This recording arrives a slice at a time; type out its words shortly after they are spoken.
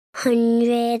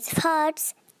Hundreds of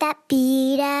hearts that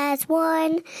beat as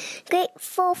one,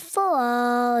 grateful for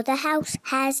all the house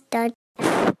has done.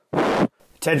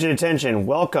 Attention, attention.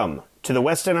 Welcome to the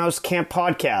Westy Camp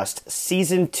Podcast,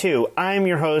 Season 2. I'm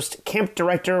your host, Camp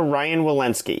Director Ryan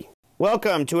Walensky.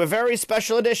 Welcome to a very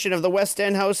special edition of the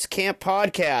Westy Camp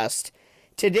Podcast.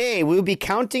 Today, we'll be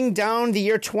counting down the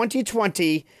year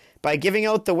 2020 by giving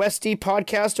out the Westy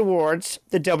Podcast Awards,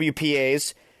 the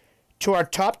WPAs, to our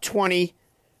top 20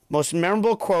 most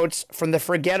memorable quotes from the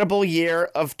forgettable year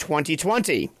of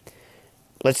 2020.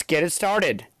 Let's get it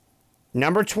started.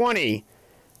 Number 20,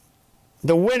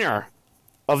 the winner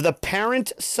of the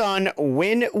Parent-Son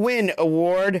Win-Win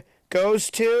Award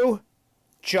goes to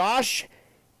Josh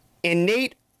and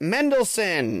Nate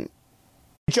Mendelson.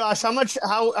 Josh,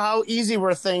 how easy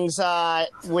were things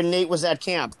when Nate was at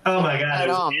camp? Oh my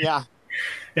God. Yeah.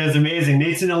 It was amazing.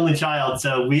 Nate's an only child,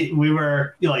 so we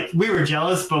were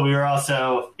jealous, but we were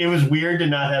also, it was weird to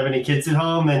not have any kids at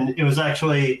home, and it was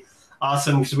actually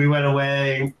awesome because we went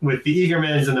away with the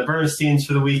Eagermans and the Bernsteins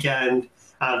for the weekend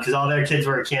because all their kids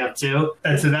were at camp too,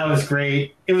 and so that was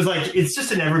great. It was like, it's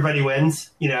just an everybody wins,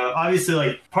 obviously,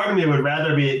 like, part of me would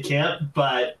rather be at camp,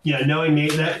 but knowing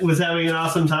Nate that was having an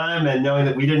awesome time and knowing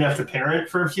that we didn't have to parent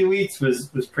for a few weeks was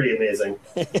pretty amazing.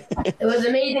 It was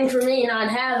amazing for me not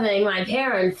having my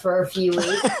parent for a few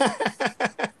weeks.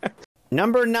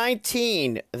 Number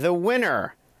 19, the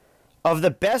winner of the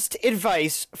best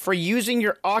advice for using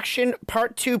your auction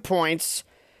part 2 points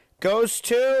goes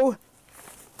to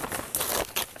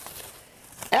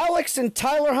Alex and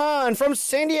Tyler Hahn from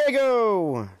San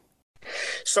Diego.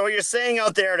 So what you're saying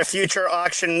out there to future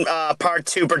auction part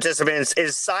 2 participants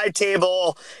is side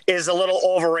table is a little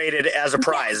overrated as a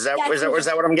prize. Is that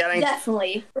what I'm getting?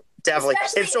 Definitely.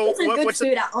 And so what's good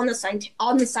food on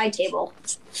the side table.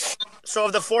 So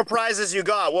of the 4 prizes you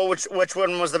got, which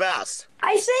one was the best?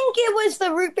 I think it was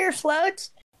the root beer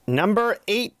floats. Number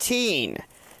 18,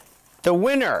 the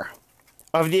winner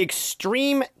of the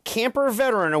Extreme Camper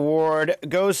Veteran Award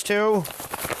goes to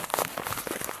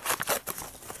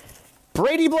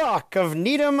Brady Block of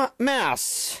Needham,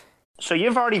 Mass. So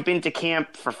you've already been to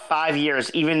camp for 5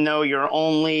 years, even though you're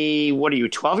only,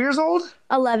 12 years old?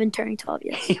 11, turning 12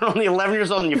 years. You're only 11 years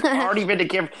old and you've already been to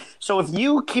camp. So if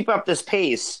you keep up this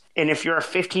pace, and if you're a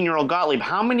 15-year-old Gottlieb,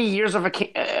 how many years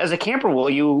as a camper will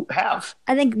you have?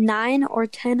 I think 9 or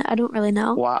 10. I don't really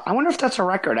know. Wow. I wonder if that's a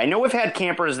record. I know we've had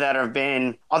campers that have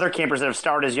been, other campers that have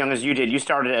started as young as you did. You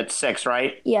started at 6,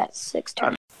 right? Yes, 6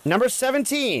 turns. Number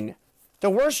 17. The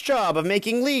worst job of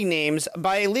making league names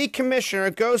by a league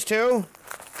commissioner goes to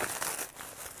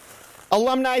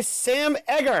alumni Sam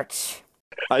Eggert.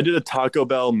 I did a Taco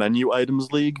Bell menu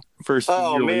items league first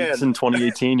few leagues in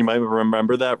 2018. You might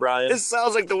remember that, Ryan. This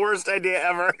sounds like the worst idea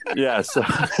ever. Yeah, so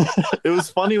it was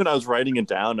funny when I was writing it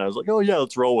down. I was like, oh yeah,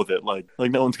 let's roll with it. Like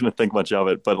no one's gonna think much of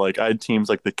it. But like I had teams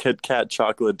like the Kit Kat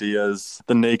Chocolatias,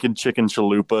 the Naked Chicken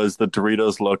Chalupas, the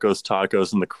Doritos Locos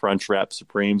Tacos, and the Crunch Wrap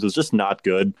Supremes. It was just not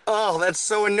good. Oh, that's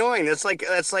so annoying. That's like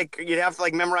you'd have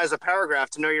to memorize a paragraph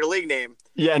to know your league name.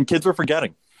 Yeah, and kids were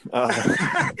forgetting.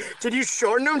 Did you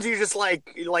shorten them? Do you just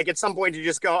like at some point you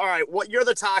just go, all right, you're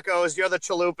the tacos, you're the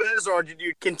chalupas, or did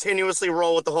you continuously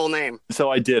roll with the whole name?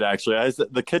 So I did actually.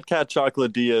 The Kit Kat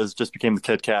Chocolatias just became the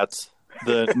Kit Kats.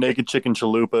 The Naked Chicken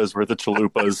Chalupas were the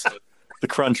Chalupas. The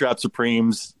Crunch Wrap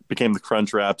Supremes became the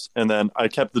Crunch Wraps, and then I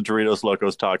kept the Doritos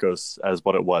Locos Tacos as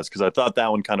what it was because I thought that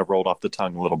one kind of rolled off the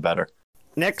tongue a little better.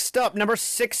 Next up, number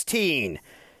 16,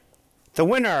 the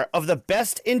winner of the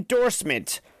best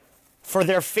endorsement for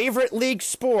their favorite league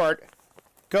sport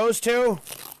goes to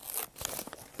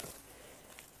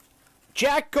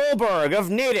Jack Goldberg of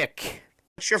Natick.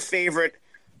 What's your favorite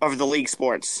of the league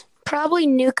sports? Probably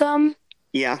Nukem.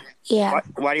 Yeah? Yeah.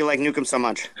 Why do you like Nukem so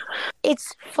much?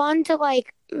 It's fun to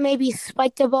maybe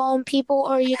spike the ball on people,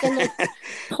 or you can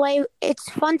play. It's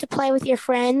fun to play with your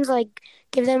friends,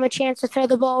 give them a chance to throw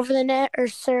the ball over the net or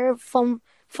serve from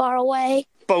far away.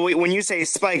 But when you say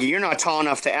spike, you're not tall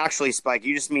enough to actually spike.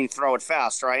 You just mean throw it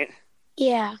fast, right?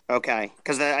 Yeah. Okay.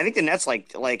 Because I think the net's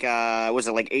was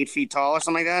it 8 feet tall or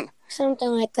something like that? Something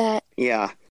like that.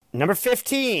 Yeah. Number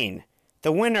 15,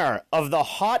 the winner of the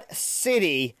Hot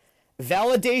City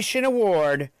Validation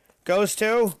Award goes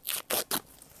to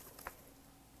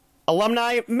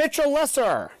alumni Mitchell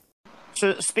Lesser.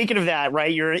 So speaking of that,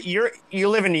 right? You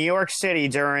live in New York City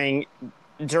during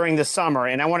the summer,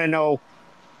 and I want to know,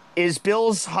 is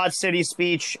Bill's Hot City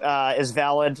speech is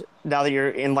valid now that you're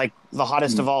in the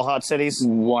hottest of all hot cities?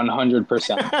 100%.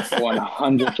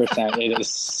 100%. It is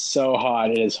so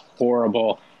hot. It is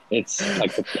horrible. It's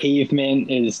the pavement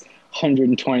is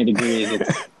 120 degrees.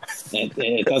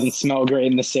 It doesn't smell great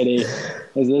in the city.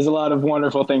 There's a lot of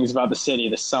wonderful things about the city.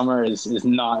 The summer is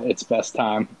not its best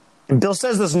time. Bill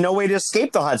says there's no way to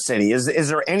escape the hot city. Is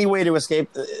there any way to escape?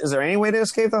 Is there any way to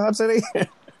escape the hot city?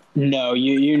 No,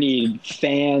 you need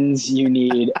fans. You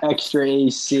need extra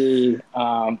AC.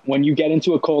 When you get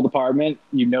into a cold apartment,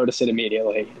 you notice it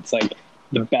immediately. It's like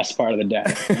the best part of the day.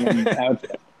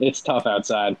 It's tough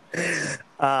outside.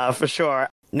 For sure.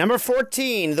 Number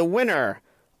 14, the winner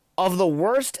of the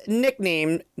worst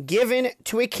nickname given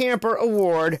to a camper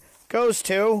award goes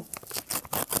to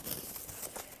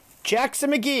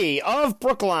Jackson McGee of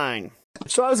Brookline.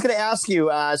 So I was going to ask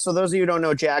you, so those of you who don't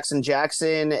know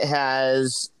Jackson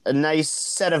has a nice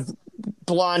set of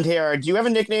blonde hair. Do you have a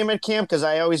nickname at camp? Because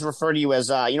I always refer to you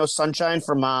as, Sunshine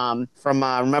from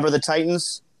Remember the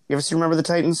Titans. You ever seen Remember the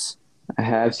Titans? I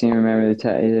have seen Remember the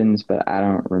Titans, but I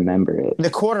don't remember it. The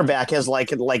quarterback has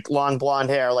like long blonde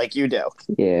hair like you do.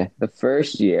 Yeah, the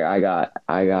first year I got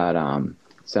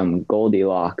some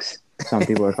Goldilocks. Some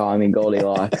people are calling me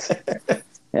Goldilocks.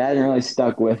 It hasn't really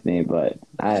stuck with me, but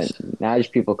now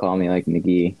just people call me like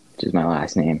McGee, which is my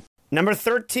last name. Number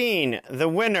 13, the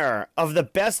winner of the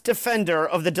best defender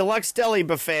of the Deluxe Deli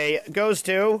Buffet goes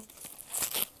to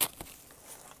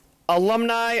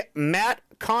alumni Matt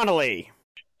Connolly.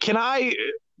 Can I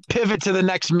pivot to the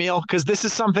next meal? Because this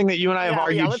is something that you and I have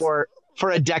argued for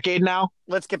a decade now.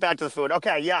 Let's get back to the food.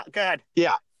 Okay, yeah, go ahead.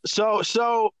 Yeah. So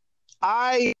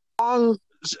I long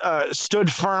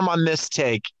stood firm on this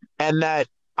take, and that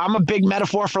I'm a big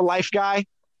metaphor for life guy,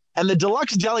 and the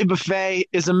Deluxe Deli Buffet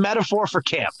is a metaphor for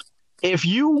camp. If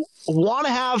you want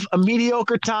to have a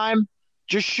mediocre time,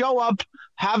 just show up,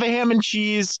 have a ham and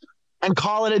cheese, and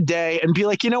call it a day, and be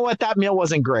like, you know what, that meal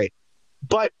wasn't great.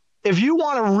 But if you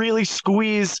want to really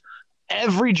squeeze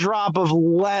every drop of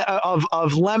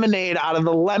lemonade out of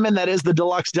the lemon that is the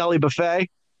Deluxe Deli Buffet,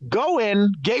 go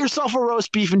in, get yourself a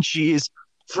roast beef and cheese,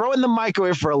 throw in the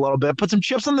microwave for a little bit, put some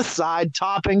chips on the side,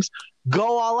 toppings,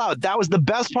 go all out. That was the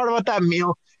best part about that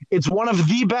meal. It's one of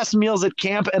the best meals at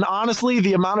camp, and honestly,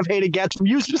 the amount of hate it gets from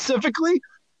you specifically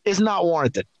is not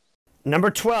warranted.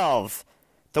 Number 12,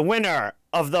 the winner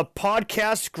of the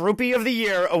Podcast Groupie of the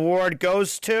Year award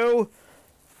goes to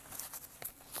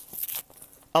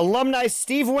alumni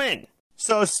Steve Wynn.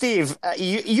 So, Steve,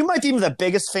 you might be the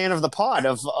biggest fan of the pod.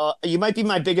 You might be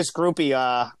my biggest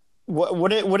groupie.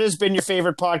 What has been your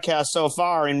favorite podcast so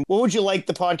far, and what would you like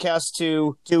the podcast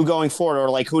to do going forward, or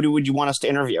like who would you want us to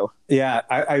interview?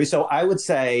 Yeah, so I would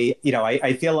say,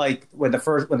 I feel like when the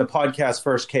podcast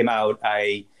first came out,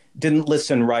 I didn't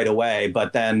listen right away,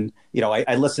 but then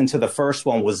I listened to the first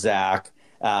one with Zach.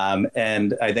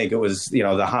 And I think it was,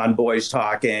 the Han boys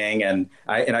talking, and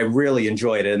I really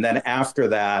enjoyed it. And then after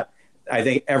that, I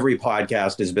think every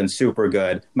podcast has been super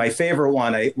good. My favorite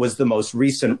one was the most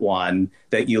recent one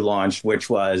that you launched, which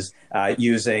was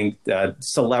using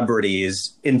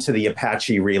celebrities into the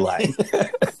Apache relay.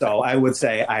 So I would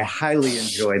say I highly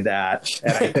enjoyed that.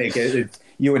 And I think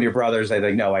you and your brothers, I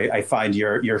think, I find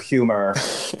your humor,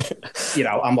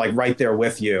 I'm like right there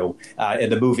with you in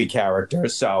the movie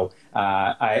characters. So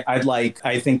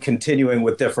I think continuing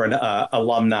with different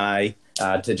alumni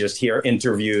to just hear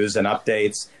interviews and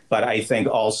updates. But I think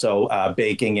also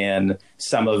baking in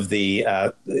some of the,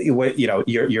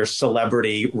 your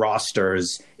celebrity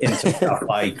rosters into stuff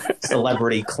like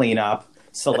celebrity cleanup,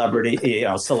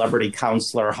 celebrity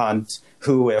counselor hunt,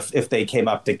 who, if they came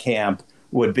up to camp,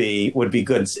 would be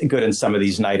good in some of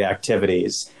these night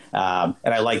activities. And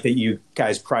I like that you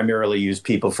guys primarily use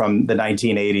people from the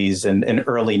 1980s and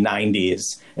early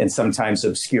 90s and sometimes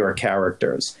obscure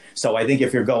characters. So I think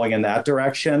if you're going in that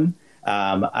direction,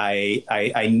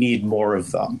 I need more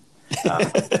of them.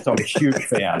 So I'm a huge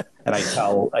fan, and I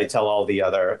tell all the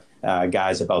other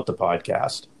guys about the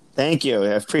podcast. Thank you.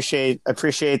 I appreciate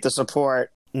the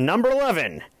support. Number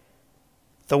 11,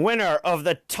 the winner of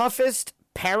the toughest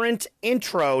parent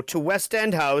intro to West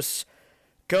End House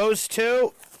goes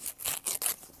to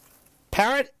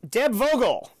parent Deb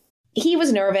Vogel. He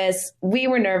was nervous. We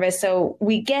were nervous. So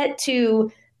we get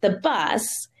to the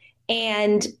bus,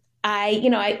 and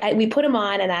we put him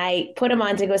on, and I put him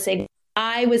on to go say,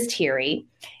 I was teary,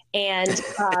 and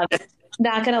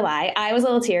not going to lie, I was a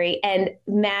little teary, and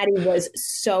Maddie was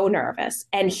so nervous,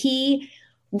 and he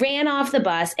ran off the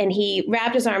bus, and he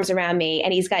wrapped his arms around me,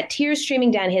 and he's got tears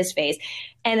streaming down his face.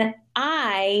 And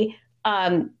I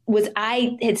was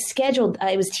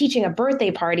teaching a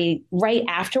birthday party right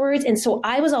afterwards. And so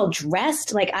I was all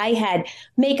dressed, like I had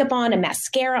makeup on and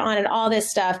mascara on and all this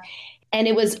stuff. And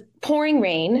it was pouring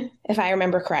rain, if I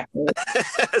remember correctly.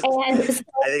 And so I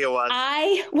think it was.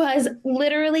 I was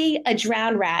literally a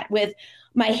drowned rat with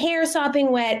my hair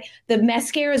sopping wet, the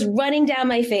mascara is running down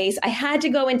my face. I had to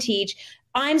go and teach.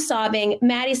 I'm sobbing,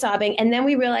 Maddie's sobbing, and then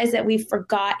we realized that we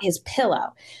forgot his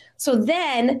pillow. So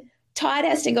then Todd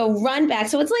has to go run back.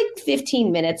 So it's like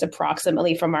 15 minutes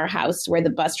approximately from our house where the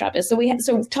bus stop is.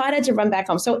 So Todd had to run back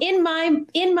home. So in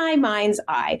my mind's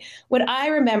eye, what I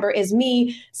remember is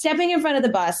me stepping in front of the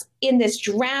bus in this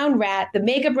drowned rat, the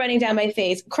makeup running down my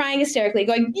face, crying hysterically,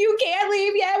 going, "You can't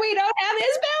leave yet. We don't have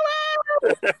his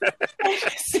pillow."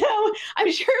 So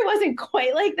I'm sure it wasn't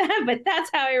quite like that, but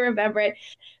that's how I remember it.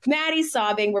 Maddie's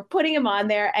sobbing. We're putting him on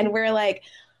there, and we're like,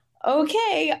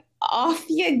 "Okay, off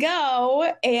you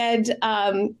go." And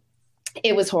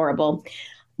it was horrible.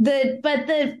 But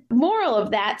the moral of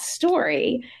that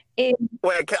story is...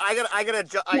 Wait, I gotta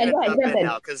jump in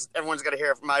now because everyone's gonna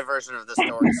hear my version of the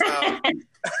story.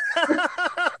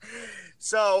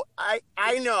 So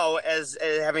I know, as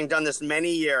having done this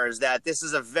many years, that this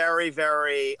is a very,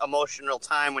 very emotional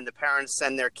time when the parents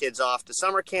send their kids off to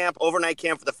summer camp, overnight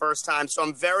camp for the first time. So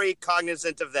I'm very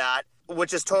cognizant of that,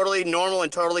 which is totally normal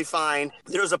and totally fine.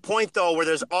 There's a point, though, where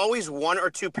there's always one or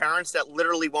two parents that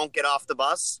literally won't get off the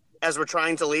bus as we're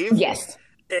trying to leave. Yes.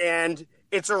 And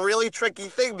it's a really tricky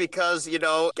thing because,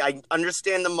 I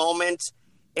understand the moment,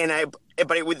 but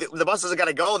the bus hasn't got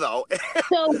to go, though.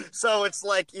 So it's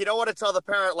like, you don't want to tell the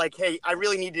parent, like, hey, I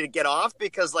really need you to get off,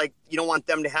 because, like, you don't want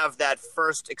them to have that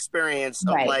first experience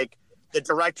of, like, the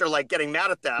director, like, getting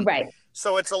mad at them. Right.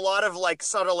 So it's a lot of, like,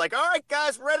 sort of like, all right,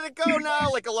 guys, we're ready to go now.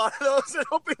 Like, a lot of those, and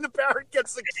hoping the parent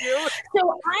gets the cue.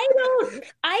 So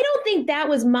I don't think that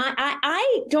was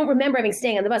I don't remember having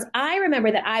staying on the bus. I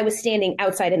remember that I was standing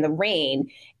outside in the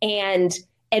rain, and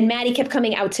Maddie kept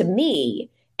coming out to me.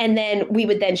 And then we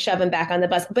would then shove him back on the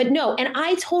bus. But no, and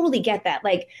I totally get that.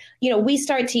 Like, we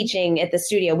start teaching at the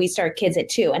studio. We start kids at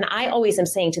 2. And I always am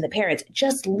saying to the parents,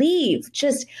 just leave.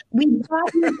 We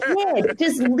got your kid.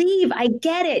 Just leave. I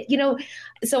get it.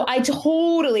 So I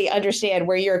totally understand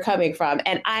where you're coming from.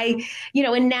 And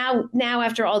and now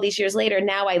after all these years later,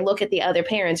 now I look at the other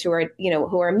parents who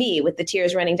are me, with the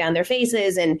tears running down their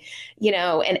faces and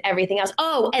everything else.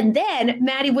 Oh, and then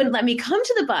Maddie wouldn't let me come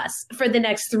to the bus for the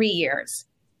next 3 years.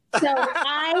 So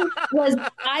I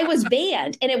was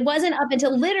banned, and it wasn't up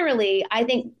until literally I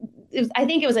think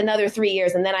it was another 3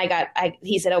 years, and then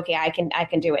he said, okay, I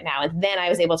can do it now, and then I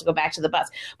was able to go back to the bus.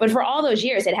 But for all those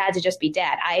years, it had to just be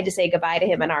Dad. I had to say goodbye to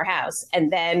him in our house, and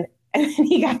then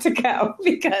he got to go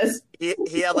because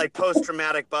he had like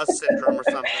post-traumatic bus syndrome or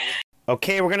something.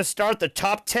 Okay, we're gonna start the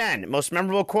top 10 most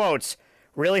memorable quotes.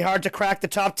 Really hard to crack the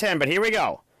top 10, but here we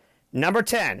go. Number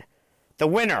 10, the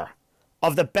winner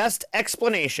of the best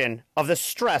explanation of the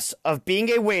stress of being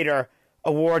a waiter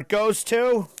award goes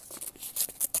to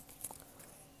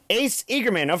Ace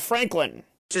Eagerman of Franklin.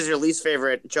 Which is your least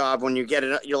favorite job when you get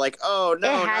it? You're like, oh, no,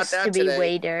 it not has that to be today.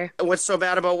 Waiter. What's so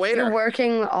bad about waiter? You're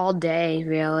working all day,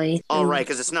 really. All right,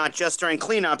 because it's not just during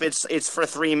cleanup. It's for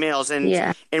 3 meals. And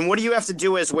yeah. And what do you have to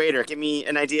do as waiter? Give me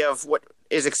an idea of what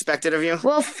is expected of you.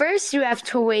 Well, first you have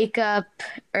to wake up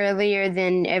earlier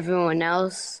than everyone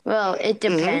else. Well, it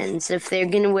depends. If they're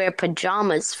going to wear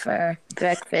pajamas for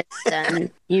breakfast,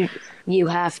 then you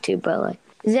have to. But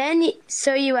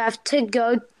so you have to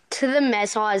go to the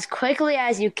mess hall as quickly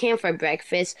as you can for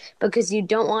breakfast, because you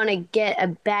don't want to get a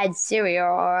bad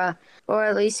cereal, or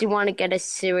at least you want to get a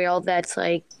cereal that's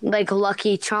like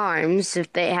Lucky Charms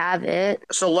if they have it.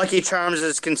 So Lucky Charms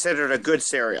is considered a good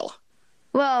cereal.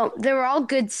 Well, they're all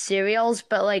good cereals,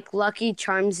 but like Lucky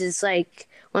Charms is like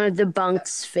one of the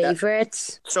bunk's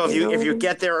favorites. So if you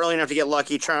get there early enough to get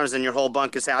Lucky Charms, then your whole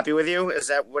bunk is happy with you? Is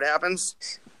that what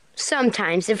happens?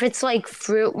 Sometimes. If it's like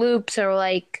Fruit Loops, or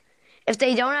like if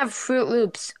they don't have Fruit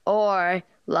Loops or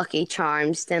Lucky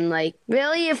Charms, then like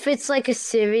really if it's like a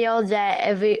cereal that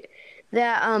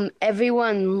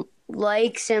everyone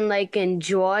likes and like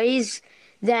enjoys,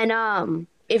 then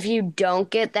if you don't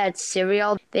get that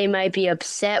cereal, they might be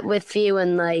upset with you,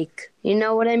 and like, you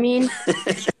know what I mean?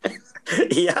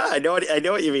 Yeah, I know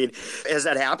what you mean. Has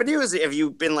that happened to you? Have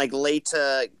you been like late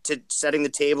to setting the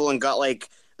table and got like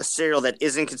a cereal that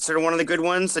isn't considered one of the good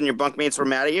ones, and your bunkmates were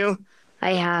mad at you?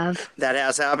 I have. That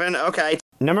has happened? Okay.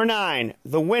 Number 9,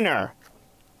 the winner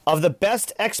of the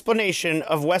best explanation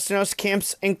of Westinghouse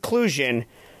Camp's inclusion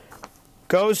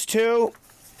goes to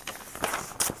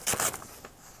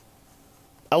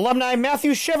alumni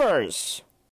Matthew Shivers.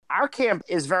 Our camp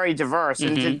is very diverse.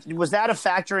 And was that a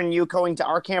factor in you going to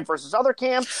our camp versus other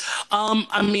camps?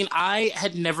 I mean, I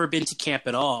had never been to camp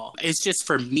at all. It's just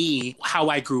for me, how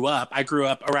I grew up. I grew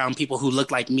up around people who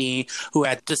looked like me, who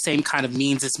had the same kind of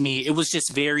means as me. It was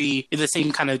just very, the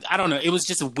same kind of, I don't know, it was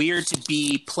just weird to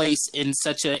be placed in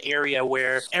such an area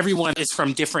where everyone is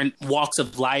from different walks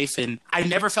of life. And I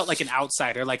never felt like an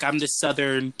outsider. Like, I'm this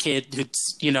Southern kid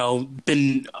who's, you know,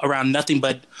 been around nothing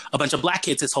but a bunch of Black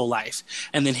kids his whole life.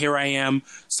 And then here I am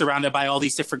surrounded by all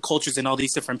these different cultures and all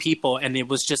these different people. And it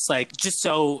was just like,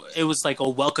 it was like a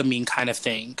welcoming kind of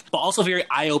thing, but also very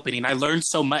eye-opening. I learned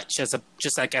so much as a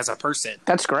person.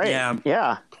 That's great.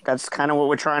 Yeah. That's kind of what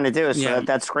we're trying to do. So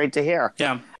that's great to hear.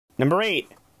 Yeah. Number 8,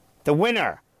 the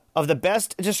winner of the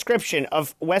best description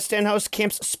of West End House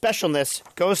Camp's specialness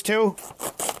goes to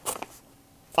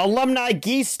Alumni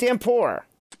Guy Stampor.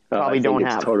 I think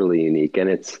it's totally unique, and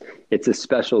it's a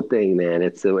special thing, man.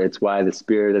 It's why the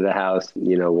spirit of the house,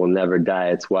 you know, will never die.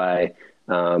 It's why,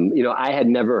 you know, I had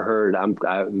never heard. I'm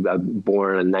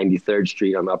born on 93rd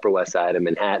Street on the Upper West Side of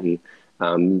Manhattan.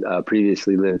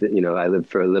 Previously lived, you know, I lived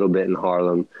for a little bit in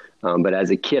Harlem. But as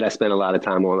a kid, I spent a lot of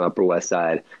time on the Upper West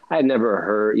Side. I had never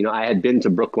heard, you know, I had been to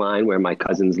Brookline where my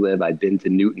cousins live. I'd been to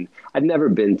Newton. I'd never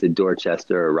been to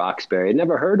Dorchester or Roxbury. I'd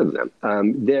never heard of them.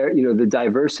 There, you know, the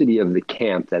diversity of the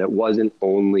camp, that it wasn't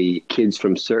only kids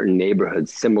from certain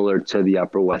neighborhoods similar to the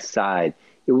Upper West Side.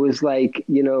 It was like,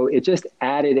 you know, it just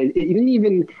added, it didn't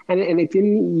even, and it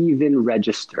didn't even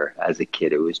register as a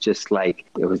kid. It was just like,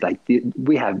 there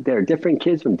are different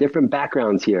kids from different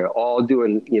backgrounds here, all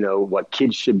doing, you know, what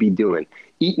kids should be doing.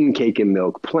 Eating cake and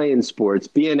milk, playing sports,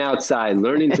 being outside,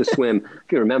 learning to swim.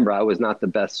 If you remember, I was not the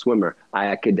best swimmer.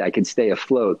 I could stay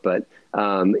afloat, but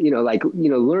you know, like, you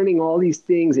know, learning all these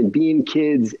things and being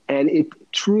kids, and it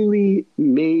truly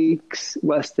makes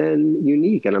West End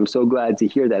unique. And I'm so glad to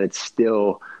hear that it's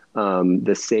still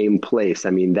the same place. I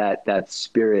mean, that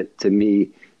spirit to me,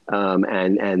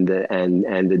 and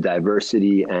the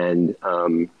diversity and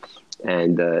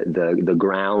the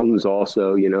grounds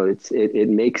also, you know, it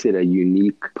makes it a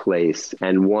unique place,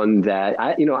 and one that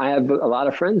I have a lot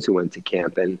of friends who went to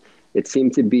camp, and it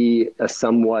seemed to be a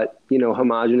somewhat, you know,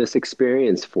 homogenous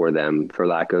experience for them, for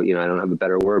lack of, you know, I don't have a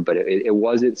better word, but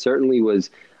it certainly was,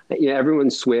 you know,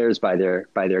 everyone swears by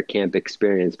their camp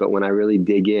experience, but when I really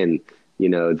dig in, you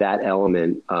know, that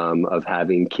element of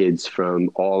having kids from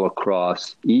all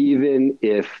across, even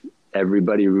if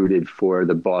everybody rooted for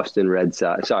the Boston Red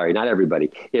Sox. Sorry, not everybody.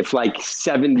 If like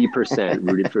 70%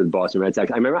 rooted for the Boston Red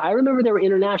Sox. I remember there were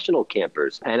international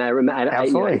campers, and I'm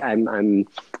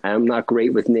not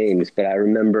great with names, but I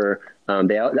remember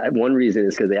one reason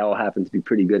is because they all happen to be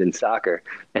pretty good in soccer,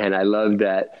 and I love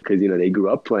that because, you know, they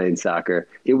grew up playing soccer.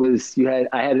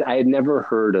 I had never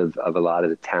heard of a lot of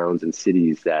the towns and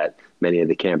cities that many of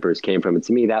the campers came from. And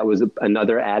to me, that was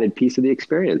another added piece of the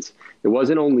experience. It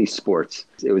wasn't only sports.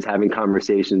 It was having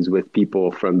conversations with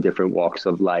people from different walks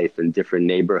of life and different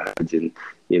neighborhoods and,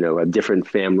 you know, different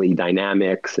family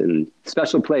dynamics, and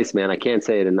special place, man. I can't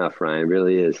say it enough, Ryan. It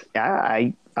really is.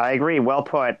 Yeah, I agree. Well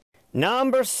put.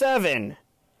 Number 7,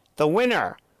 the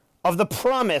winner of the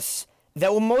Promise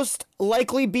That Will Most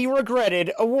Likely Be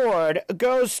Regretted award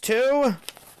goes to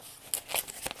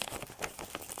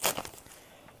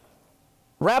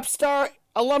rap star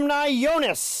alumni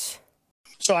Jonas.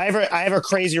 So I have a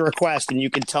crazy request, and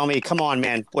you can tell me, come on,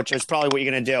 man, which is probably what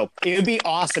you're going to do. It would be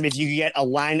awesome if you could get a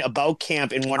line about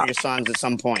camp in one of your songs at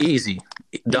some point. Easy.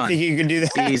 Done. You think you can do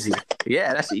that? Easy.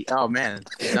 Yeah, oh, man.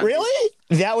 Done. Really?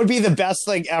 That would be the best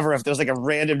thing ever if there was like a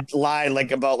random line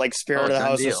like about like Spirit of the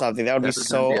House or something. That would be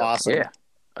so awesome. Yeah,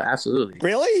 absolutely.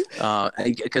 Really?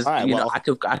 Because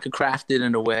I could craft it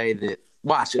in a way that,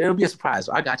 watch, it'll be a surprise.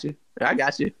 I got you.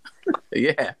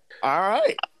 Yeah. All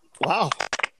right. Wow.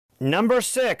 Number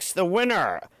 6, the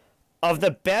winner of the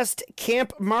Best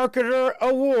Camp Marketer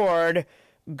Award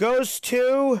goes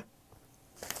to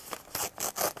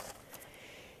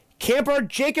camper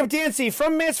Jacob Dancy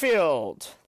from Mansfield.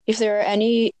 If there are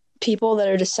any people that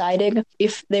are deciding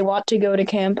if they want to go to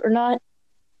camp or not,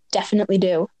 definitely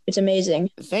do. It's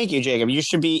amazing. Thank you, Jacob. We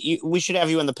should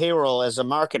have you on the payroll as a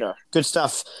marketer. Good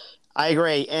stuff. I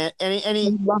agree.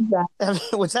 Any love that.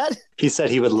 What's that? He said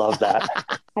he would love that.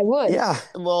 I would. Yeah.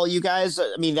 Well, you guys,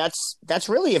 I mean, that's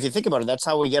really, if you think about it, that's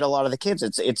how we get a lot of the kids.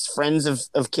 It's friends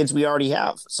of kids we already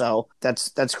have. So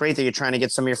that's great that you're trying to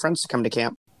get some of your friends to come to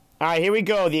camp. All right, here we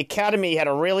go. The Academy had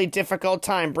a really difficult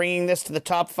time bringing this to the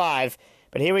top 5,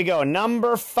 but here we go.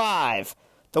 Number 5,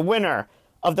 the winner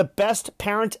of the Best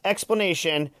Parent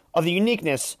Explanation of the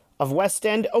Uniqueness of West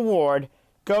End Award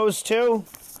goes to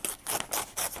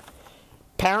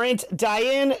parent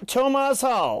Diane Thomas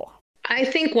Hull. I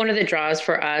think one of the draws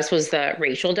for us was the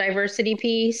racial diversity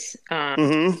piece.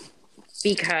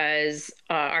 because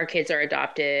our kids are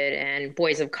adopted and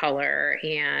boys of color.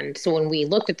 And so when we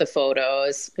looked at the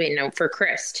photos, for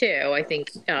Chris too, I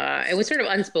think it was sort of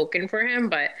unspoken for him,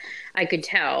 but I could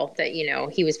tell that,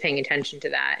 he was paying attention to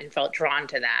that and felt drawn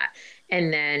to that,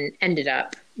 and then ended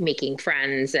up making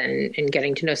friends and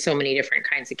getting to know so many different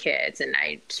kinds of kids. And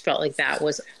I just felt like that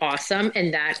was awesome.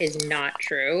 And that is not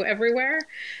true everywhere.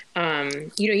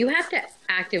 You have to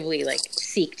actively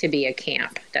seek to be a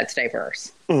camp that's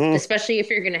diverse, especially if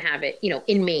you're going to have it,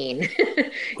 in Maine.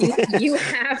 you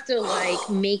have to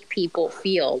make people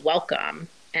feel welcome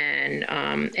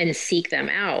and seek them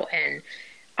out. And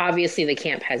obviously the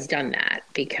camp has done that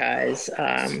because,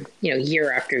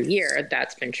 year after year,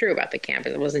 that's been true about the camp.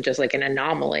 It wasn't just an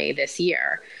anomaly this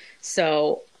year.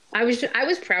 So I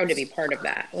was proud to be part of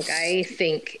that. I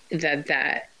think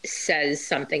that says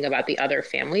something about the other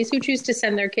families who choose to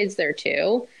send their kids there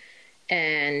too.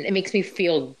 And it makes me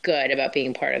feel good about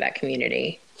being part of that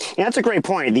community. Yeah, that's a great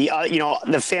point.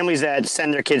 The families that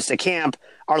send their kids to camp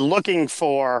are looking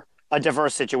for a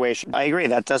diverse situation. I agree.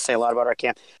 That does say a lot about our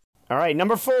camp. All right,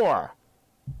 number 4.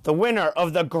 The winner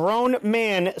of the Grown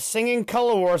Man Singing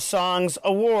Color War Songs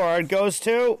Award goes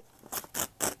to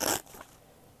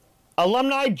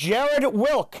alumni Jared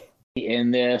Wilk.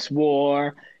 In this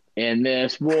war,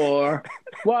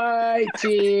 white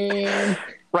team.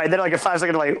 Right, then a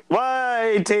 5-second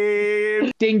white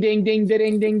team. Ding, ding, ding,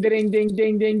 ding, ding, ding, ding,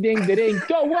 ding, ding, ding, ding,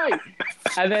 go white.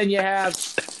 And then you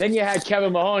had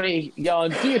Kevin Mahoney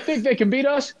yelling, do you think they can beat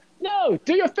us? No.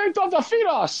 Do you think they'll defeat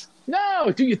us?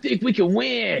 No. Do you think we can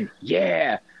win?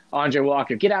 Yeah. Andre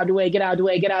Walker, get out of the way, get out of the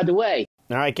way, get out of the way.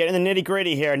 All right, getting the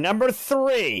nitty-gritty here. Number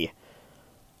 3.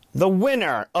 The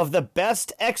winner of the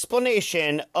Best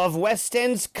Explanation of West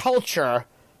End's Culture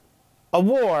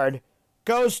Award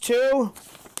goes to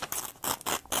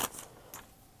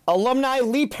alumni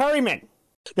Lee Perryman.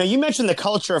 Now, you mentioned the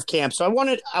culture of camp, so I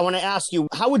want to ask you,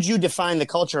 how would you define the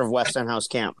culture of West End House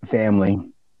Camp? Family.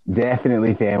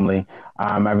 Definitely family.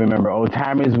 I remember Old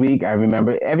Timers Week. I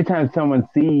remember every time someone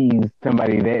sees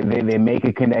somebody, they make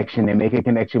a connection. They make a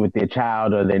connection with their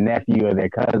child or their nephew or their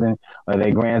cousin or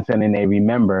their grandson, and they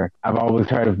remember. I've always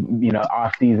heard of,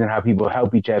 off season, how people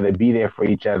help each other, be there for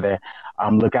each other,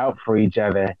 look out for each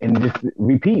other, and just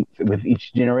repeat with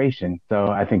each generation. So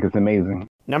I think it's amazing.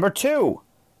 Number 2,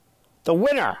 the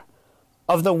winner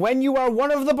of the When You Are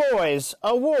One of the Boys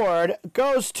Award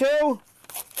goes to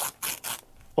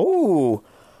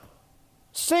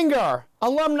singer,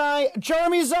 alumni,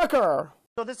 Jeremy Zucker.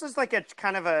 So this is a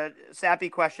kind of a sappy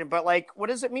question, but what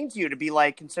does it mean to you to be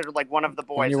considered one of the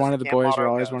boys? When you're one of the boys, you're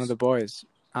always one of the boys.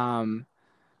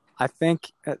 I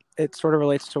think it sort of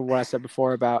relates to what I said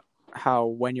before about how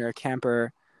when you're a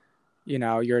camper,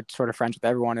 you're sort of friends with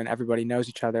everyone and everybody knows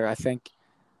each other. I think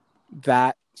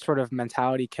that sort of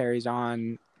mentality carries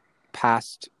on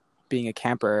past being a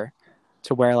camper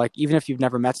to where even if you've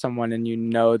never met someone and you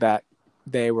know that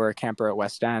they were a camper at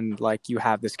West End, you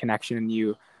have this connection and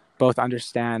you both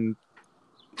understand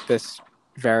this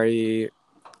very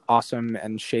awesome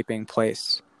and shaping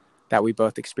place that we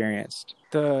both experienced.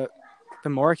 The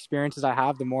more experiences I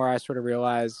have, the more I sort of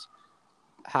realize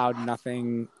how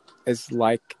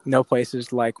no place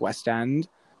is like West End,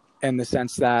 in the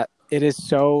sense that it is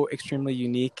so extremely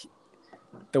unique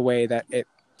the way that it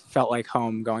felt like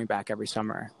home going back every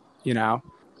summer.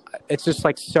 It's just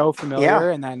so familiar.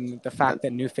 Yeah. And then the fact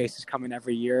that new faces come in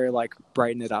every year,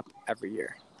 brighten it up every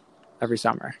year, every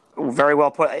summer. Very well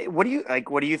put. What do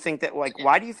you think that,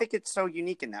 why do you think it's so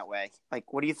unique in that way?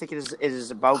 What do you think it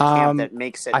is about camp that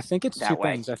makes it? I think it's two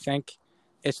things. I think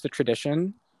it's the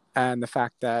tradition and the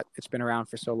fact that it's been around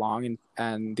for so long,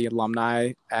 and the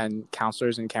alumni and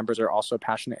counselors and campers are also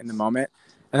passionate in the moment.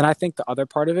 And then I think the other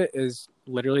part of it is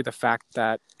literally the fact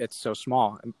that it's so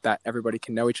small and that everybody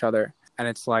can know each other. And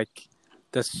it's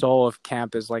the soul of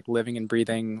camp is living and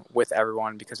breathing with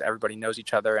everyone because everybody knows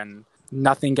each other and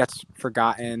nothing gets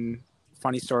forgotten.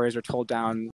 Funny stories are told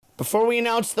down. Before we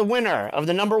announce the winner of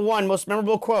the number 1 most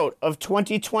memorable quote of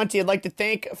 2020, I'd like to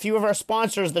thank a few of our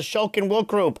sponsors, the Shulk and Wilk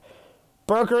Group,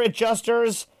 Burger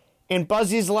Adjusters, and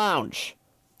Buzzy's Lounge.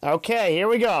 Okay, here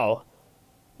we go.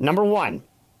 Number 1.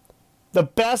 The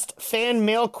best fan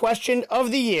mail question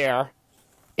of the year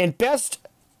and best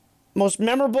most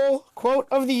memorable quote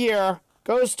of the year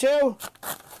goes to...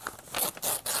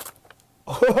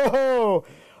 Oh,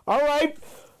 all right,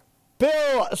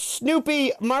 Bill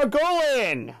Snoopy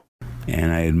Margolin.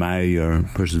 And I admire your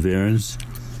perseverance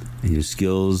and your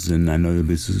skills, and I know you'll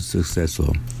be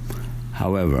successful.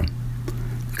 However,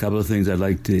 a couple of things I'd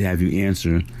like to have you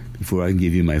answer before I can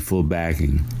give you my full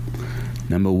backing.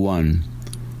 Number 1,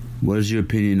 what is your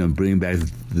opinion of bringing back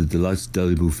the deluxe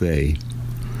deli buffet?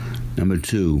 Number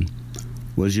 2,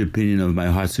 what's your opinion of my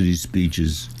Hot City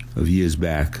speeches of years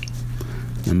back?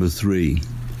 Number 3,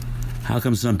 how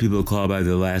come some people are called by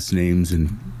their last names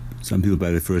and some people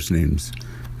by their first names?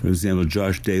 For example,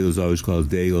 Josh Daigle is always called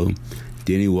Daigle.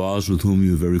 Danny Walsh, with whom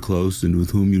you were very close and with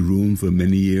whom you roomed for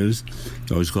many years,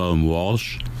 you always call him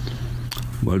Walsh.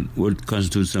 What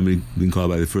constitutes somebody being called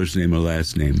by the first name or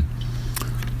last name?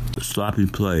 Sloppy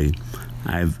play.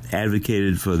 I've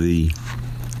advocated for the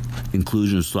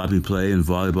inclusion of sloppy play in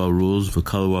volleyball rules for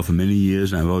color ball for many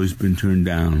years, and I've always been turned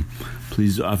down.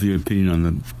 Please offer your opinion on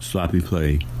the sloppy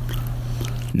play.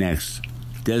 Next,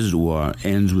 Desert War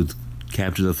ends with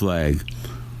capture the flag.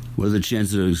 What are the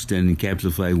chances of extending capture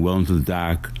the flag well into the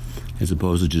dark as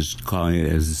opposed to just calling it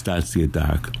as it starts to get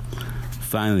dark?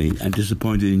 Finally, I'm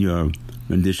disappointed in your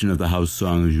rendition of the house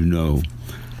song, as you know.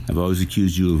 I've always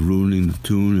accused you of ruining the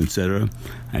tune, etc.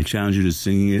 I challenge you to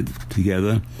singing it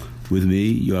together with me,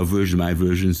 your version, my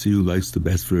version, see who likes the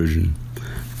best version.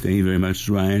 Thank you very much,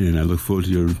 Ryan, and I look forward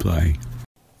to your reply.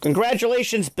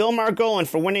 Congratulations, Bill Margolin,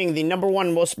 for winning the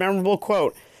 #1 most memorable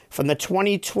quote from the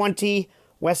 2020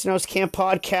 West Nose Camp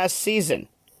podcast season.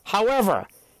 However,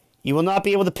 you will not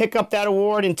be able to pick up that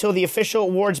award until the official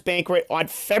awards banquet on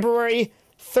February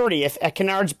 30th at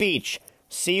Kennards Beach.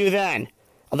 See you then.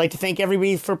 I'd like to thank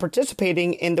everybody for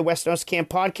participating in the West Nose Camp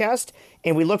podcast,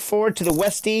 and we look forward to the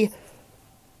Westy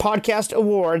Podcast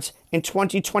Awards in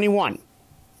 2021.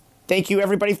 Thank you,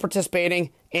 everybody, for participating,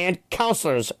 and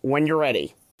counselors, when you're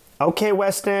ready. Okay,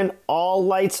 West End, all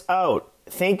lights out.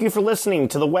 Thank you for listening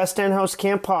to the West End House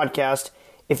Camp podcast.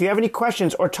 If you have any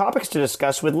questions or topics to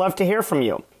discuss, we'd love to hear from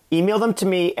you. Email them to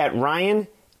me at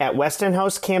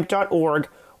ryan@westendhousecamp.org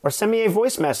or send me a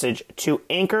voice message to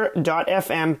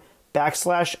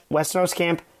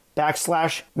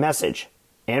anchor.fm/westendhousecamp/message.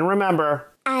 And remember,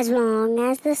 as long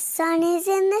as the sun is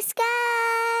in the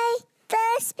sky,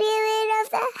 the spirit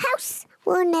of the house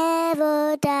will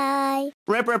never die.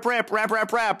 Rip,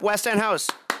 West End House.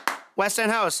 West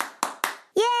End House.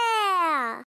 Yeah!